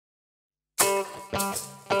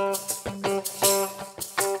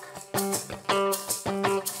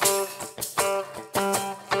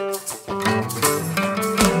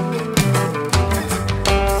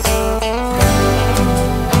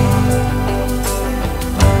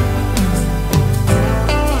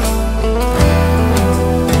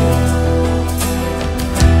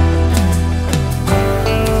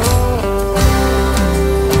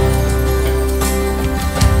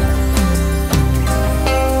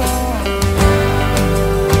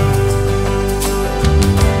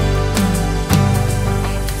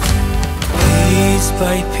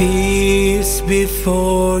By peace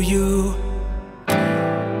before you,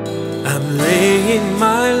 I'm laying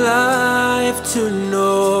my life to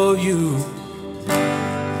know you.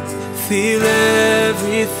 Feel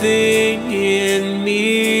everything in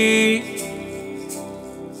me.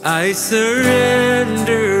 I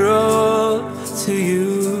surrender all to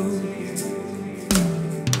you.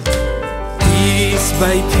 Piece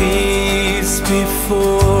by piece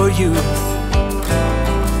before you,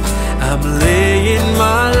 I'm laying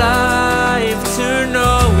my life to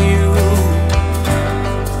know you.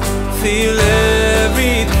 Feel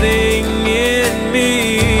everything in me.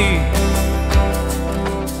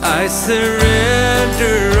 I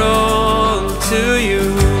surrender all to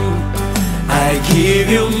you. I give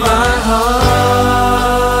you my heart.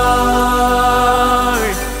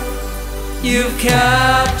 You've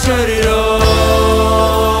captured it all.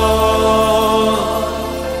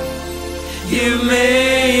 You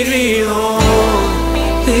made me whole.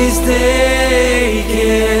 Please take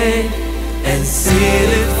it and seal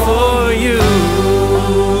it for you.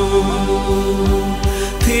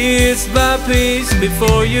 Piece by piece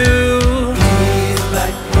before you. Piece by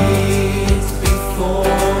piece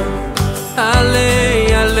before. I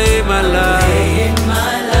lay my life.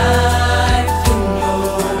 To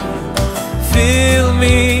know. Feel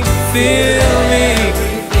me, feel me.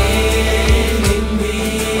 Everything in me.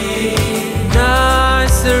 I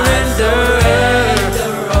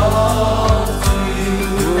surrender all to you.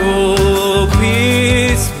 Oh,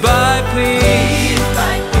 piece by piece. Piece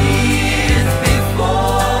by piece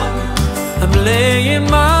before. I'm laying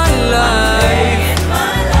my life.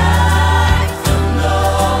 To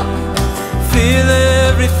know. Feel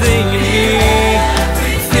everything in me.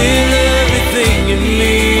 Feel everything in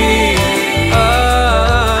me. Oh,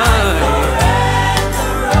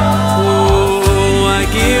 I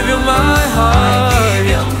give you my heart.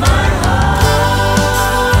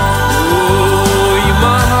 Oh, you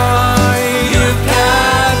my heart. You've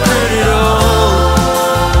captured it all.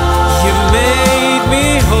 You made me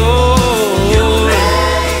whole.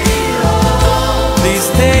 Please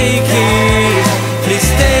take it. Please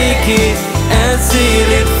take it and seal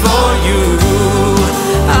it for you.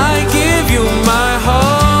 I give you my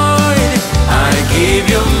heart. I give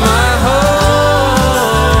you my heart.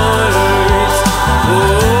 Oh,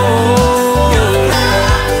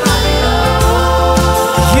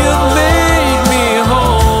 you made me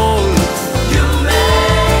whole.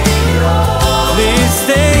 Please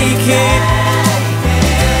take it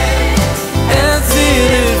and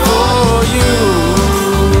seal it for you.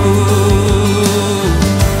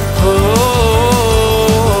 Oh,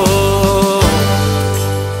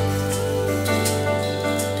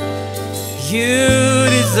 you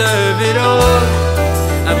deserve it all.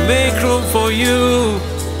 I make room for you.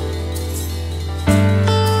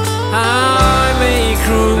 I make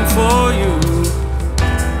room for you.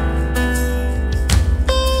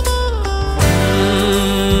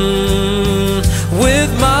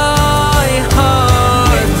 With my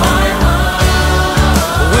heart,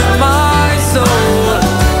 with my soul,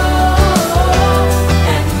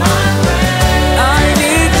 I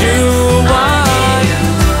need you.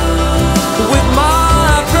 With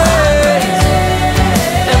my praise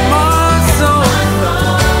and my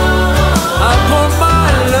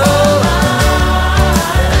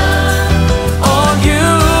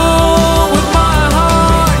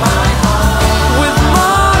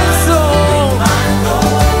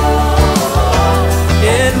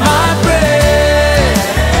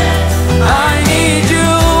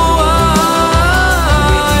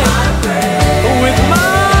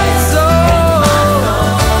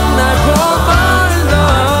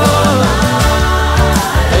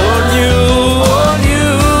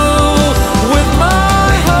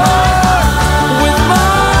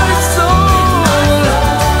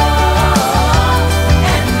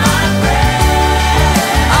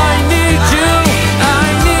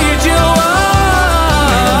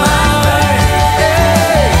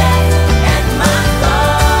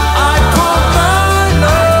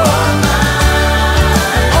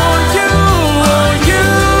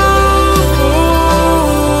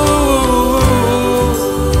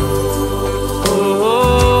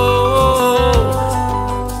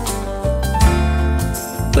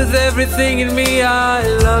everything in me, I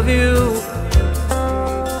love you.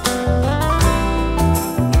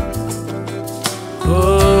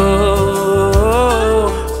 Oh,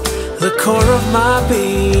 the core of my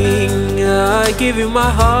being, I give you my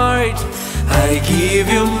heart. I give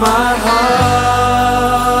you my heart.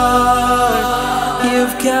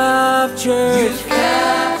 You've captured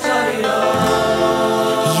it all.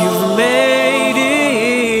 You've made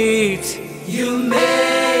it. You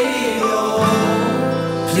made it all.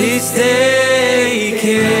 Please take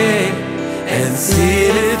it and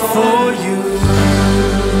seal it for you.